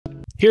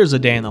Here's a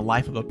day in the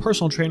life of a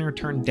personal trainer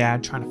turned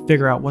dad trying to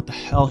figure out what the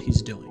hell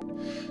he's doing.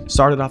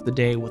 Started off the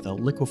day with a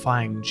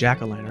liquefying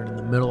jack-o'-lantern in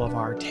the middle of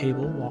our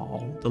table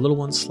while the little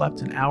one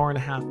slept an hour and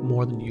a half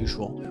more than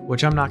usual,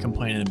 which I'm not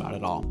complaining about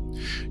at all.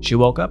 She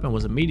woke up and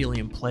was immediately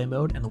in play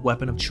mode, and the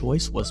weapon of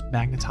choice was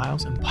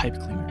magnetiles and pipe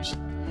cleaners.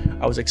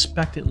 I was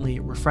expectantly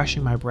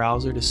refreshing my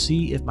browser to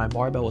see if my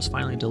barbell was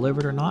finally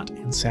delivered or not,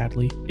 and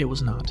sadly, it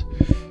was not.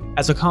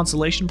 As a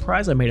consolation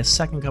prize, I made a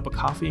second cup of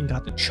coffee and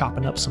got to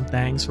chopping up some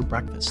things for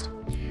breakfast.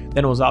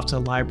 Then it was off to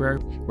the library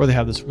where they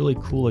have this really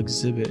cool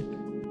exhibit.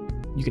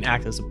 You can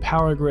act as a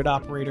power grid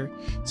operator,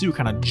 see what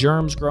kind of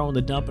germs grow in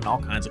the dump, and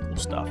all kinds of cool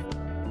stuff.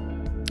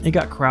 It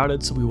got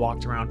crowded, so we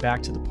walked around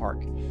back to the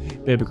park.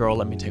 Baby girl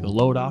let me take a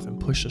load off and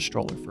push the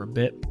stroller for a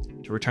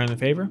bit. To return the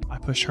favor, I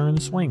pushed her in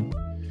the swing.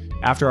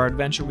 After our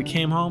adventure, we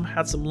came home,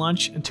 had some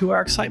lunch, and to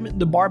our excitement,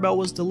 the barbell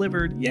was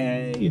delivered.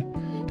 Yay!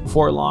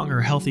 Before long,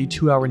 her healthy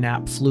 2-hour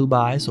nap flew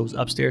by, so I was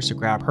upstairs to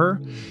grab her,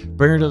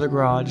 bring her to the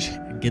garage,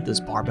 and get this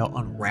barbell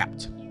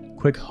unwrapped.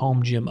 Quick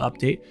home gym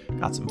update.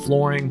 Got some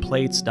flooring,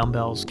 plates,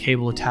 dumbbells,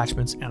 cable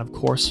attachments, and of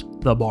course,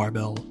 the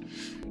barbell.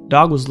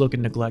 Dog was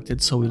looking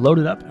neglected, so we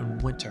loaded up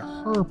and went to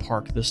her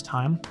park this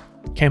time.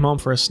 Came home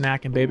for a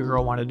snack, and baby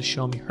girl wanted to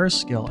show me her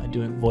skill at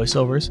doing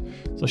voiceovers,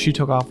 so she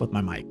took off with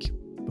my mic.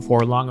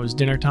 Before long, it was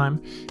dinner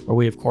time, where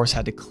we of course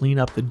had to clean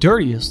up the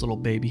dirtiest little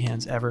baby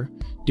hands ever,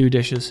 do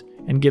dishes,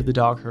 and give the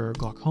dog her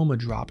glaucoma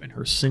drop in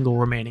her single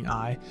remaining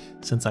eye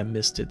since I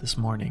missed it this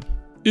morning.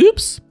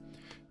 Oops!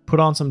 Put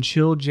on some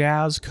chill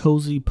jazz,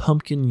 cozy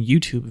pumpkin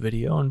YouTube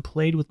video and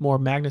played with more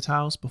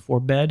magnetiles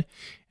before bed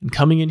and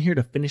coming in here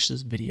to finish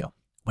this video.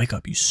 Wake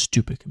up, you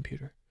stupid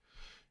computer.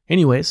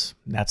 Anyways,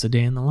 that's a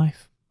day in the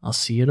life. I'll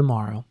see you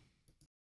tomorrow.